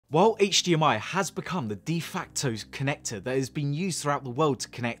While HDMI has become the de facto connector that has been used throughout the world to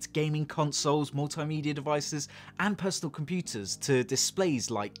connect gaming consoles, multimedia devices, and personal computers to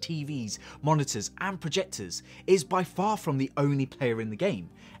displays like TVs, monitors, and projectors, it is by far from the only player in the game.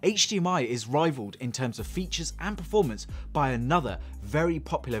 HDMI is rivaled in terms of features and performance by another very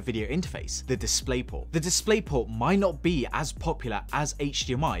popular video interface, the DisplayPort. The DisplayPort might not be as popular as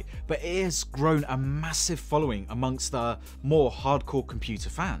HDMI, but it has grown a massive following amongst the more hardcore computer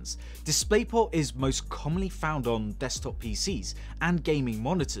fans. DisplayPort is most commonly found on desktop PCs and gaming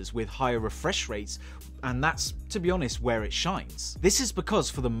monitors with higher refresh rates, and that's, to be honest, where it shines. This is because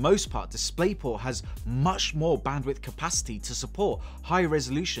for the most part DisplayPort has much more bandwidth capacity to support higher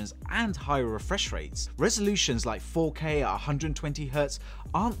resolutions and higher refresh rates. Resolutions like 4K at 120Hz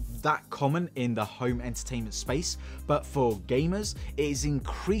aren't that common in the home entertainment space, but for gamers it is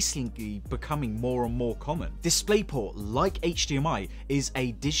increasingly becoming more and more common. DisplayPort, like HDMI, is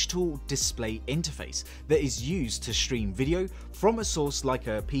a digital display interface that is used to stream video from a source like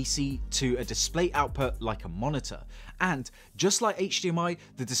a PC to a display output like a monitor. And just like HDMI,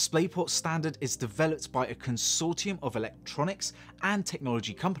 the DisplayPort standard is developed by a consortium of electronics and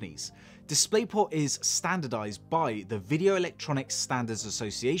technology companies. DisplayPort is standardized by the Video Electronics Standards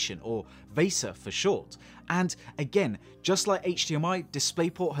Association, or VESA for short. And again, just like HDMI,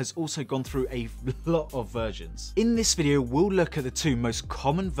 DisplayPort has also gone through a lot of versions. In this video, we'll look at the two most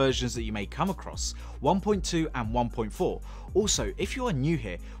common versions that you may come across, 1.2 and 1.4. Also, if you are new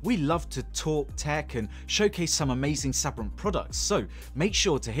here, we love to talk tech and showcase some amazing SABRENT products, so make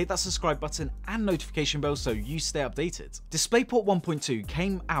sure to hit that subscribe button and notification bell so you stay updated. DisplayPort 1.2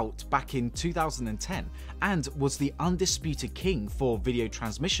 came out back in 2010 and was the undisputed king for video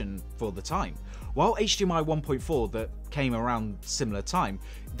transmission for the time, while HDMI 1.4 that came around similar time,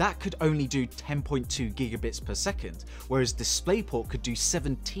 that could only do 10.2 gigabits per second, whereas DisplayPort could do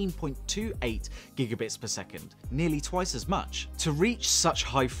 17.28 gigabits per second, nearly twice as much. To reach such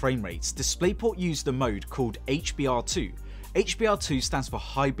high frame rates, DisplayPort used a mode called HBR2. HBR2 stands for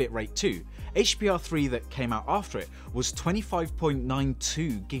High Bitrate 2. HBR3 that came out after it was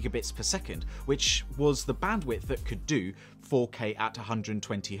 25.92 gigabits per second, which was the bandwidth that could do 4K at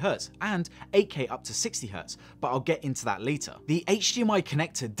 120Hz and 8K up to 60Hz, but I'll get into that later. The HDMI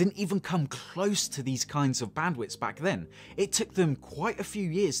connector didn't even come close to these kinds of bandwidths back then. It took them quite a few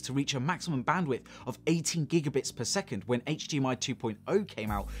years to reach a maximum bandwidth of 18 gigabits per second when HDMI 2.0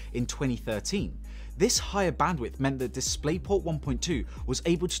 came out in 2013. This higher bandwidth meant that DisplayPort 1.2 was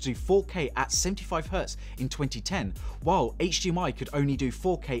able to do 4K at 75Hz in 2010, while HDMI could only do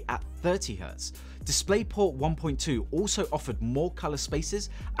 4K at 30Hz. DisplayPort 1.2 also offered more color spaces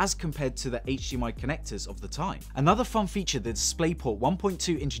as compared to the HDMI connectors of the time. Another fun feature that DisplayPort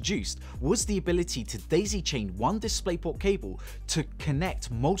 1.2 introduced was the ability to daisy chain one DisplayPort cable to connect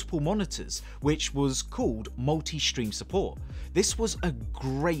multiple monitors, which was called multi-stream support. This was a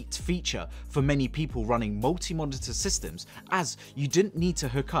great feature for many people running multi-monitor systems, as you didn't need to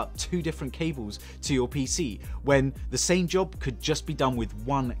hook up two different cables to your PC when the same job could just be done with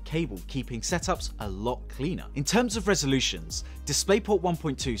one cable, keeping setups a lot cleaner. In terms of resolutions, DisplayPort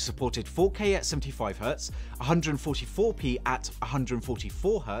 1.2 supported 4K at 75Hz, 144p at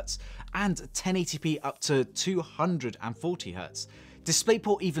 144Hz, and 1080p up to 240Hz.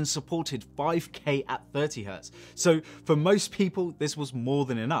 DisplayPort even supported 5K at 30Hz, so for most people this was more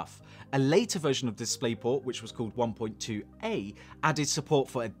than enough. A later version of DisplayPort, which was called 1.2a, added support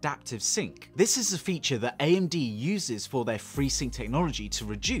for adaptive sync. This is a feature that AMD uses for their FreeSync technology to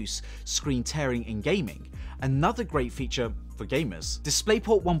reduce screen tearing in gaming. Another great feature for gamers.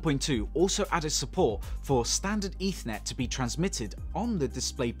 DisplayPort 1.2 also added support for standard Ethernet to be transmitted on the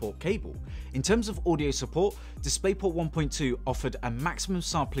DisplayPort cable. In terms of audio support, DisplayPort 1.2 offered a maximum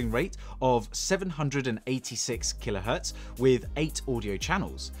sampling rate of 786 kHz with 8 audio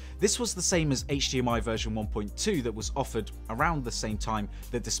channels. This was the same as HDMI version 1.2 that was offered around the same time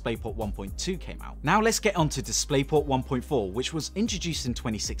that DisplayPort 1.2 came out. Now let's get on to DisplayPort 1.4, which was introduced in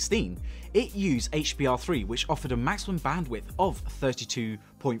 2016. It used HBR3, which offered a maximum bandwidth of 32.4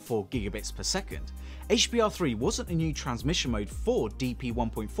 gigabits per second. HBR3 wasn't a new transmission mode for DP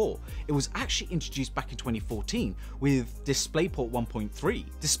 1.4, it was actually introduced back in 2014 with DisplayPort 1.3.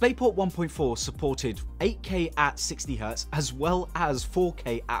 DisplayPort 1.4 supported 8K at 60Hz as well as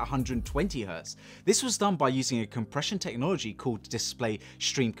 4K at 120Hz. This was done by using a compression technology called Display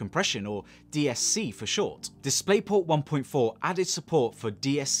Stream Compression, or DSC for short. DisplayPort 1.4 added support for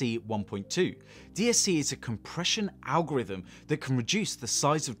DSC 1.2. DSC is a compression algorithm that can reduce the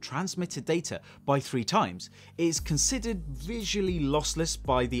size of transmitted data by 3 times. It is considered visually lossless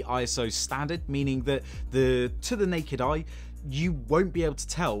by the ISO standard, meaning that to the naked eye, you won't be able to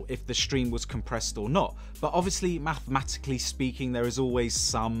tell if the stream was compressed or not. But obviously, mathematically speaking, there is always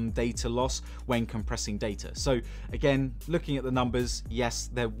some data loss when compressing data. So again, looking at the numbers, yes,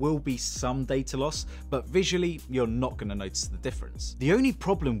 there will be some data loss, but visually, you're not going to notice the difference. The only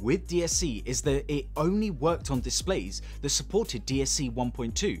problem with DSC is that it only worked on displays that supported DSC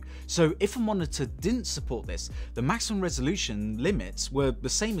 1.2. So if a monitor didn't support this, the maximum resolution limits were the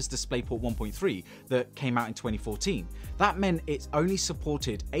same as DisplayPort 1.3 that came out in 2014. That meant it only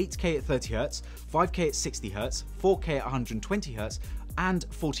supported 8K at 30Hz, 5K at 60Hz, 4K at 120Hz, and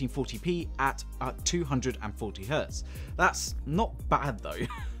 1440p at 240Hz. That's not bad though.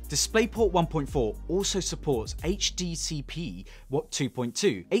 DisplayPort 1.4 also supports HDCP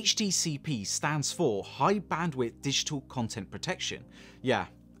 2.2. HDCP stands for High Bandwidth Digital Content Protection. Yeah,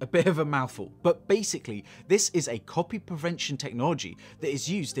 a bit of a mouthful, but basically this is a copy prevention technology that is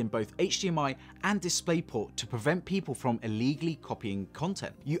used in both HDMI and DisplayPort to prevent people from illegally copying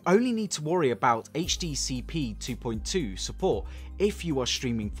content. You only need to worry about HDCP 2.2 support if you are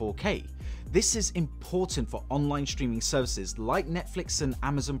streaming 4K. This is important for online streaming services like Netflix and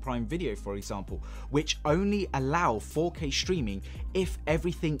Amazon Prime Video, for example, which only allow 4K streaming if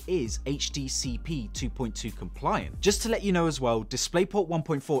everything is HDCP 2.2 compliant. Just to let you know as well, DisplayPort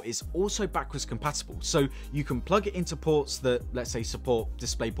 1.4 is also backwards compatible, so you can plug it into ports that, let's say, support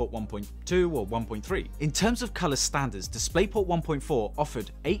DisplayPort 1.2 or 1.3. In terms of color standards, DisplayPort 1.4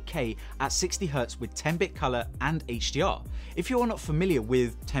 offered 8K at 60Hz with 10-bit color and HDR. If you are not familiar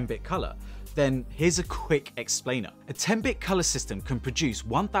with 10-bit color, then here's a quick explainer. A 10-bit color system can produce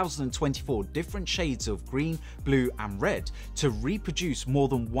 1024 different shades of green, blue and red to reproduce more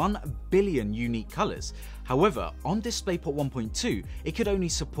than 1 billion unique colors. However, on DisplayPort 1.2, it could only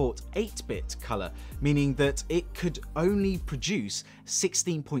support 8-bit color, meaning that it could only produce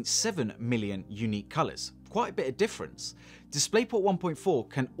 16.7 million unique colors. Quite a bit of difference. DisplayPort 1.4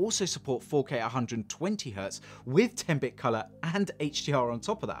 can also support 4K at 120Hz with 10-bit color and HDR on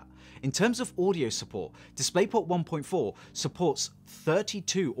top of that. In terms of audio support, DisplayPort 1.4 supports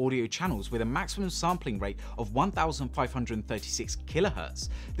 32 audio channels with a maximum sampling rate of 1536 kHz.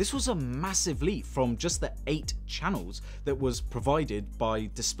 This was a massive leap from just the 8 channels that was provided by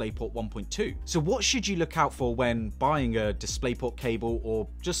DisplayPort 1.2. So what should you look out for when buying a DisplayPort cable or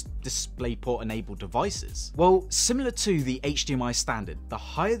just DisplayPort enabled devices? Well, similar to the HDMI standard, the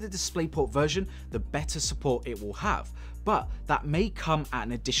higher the DisplayPort version, the better support it will have. But that may come at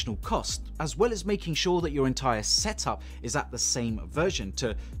an additional cost, as well as making sure that your entire setup is at the same version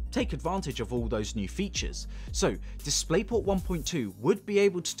to take advantage of all those new features. So DisplayPort 1.2 would be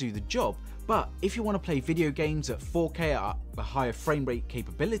able to do the job, but if you want to play video games at 4K at the higher frame rate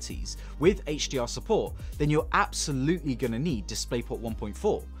capabilities with HDR support, then you're absolutely going to need DisplayPort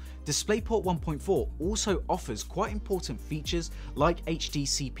 1.4. DisplayPort 1.4 also offers quite important features like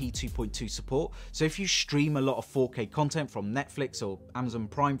HDCP 2.2 support, so if you stream a lot of 4K content from Netflix or Amazon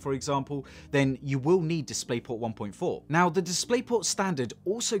Prime, for example, then you will need DisplayPort 1.4. Now, the DisplayPort standard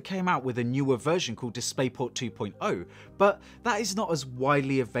also came out with a newer version called DisplayPort 2.0, but that is not as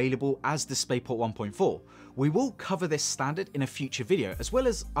widely available as DisplayPort 1.4. We will cover this standard in a future video, as well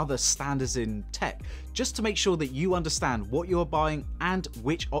as other standards in tech, just to make sure that you understand what you're buying and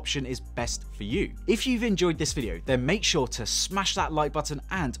which option is best for you. If you've enjoyed this video, then make sure to smash that like button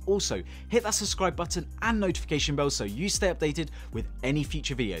and also hit that subscribe button and notification bell so you stay updated with any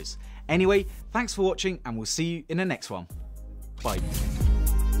future videos. Anyway, thanks for watching and we'll see you in the next one. Bye.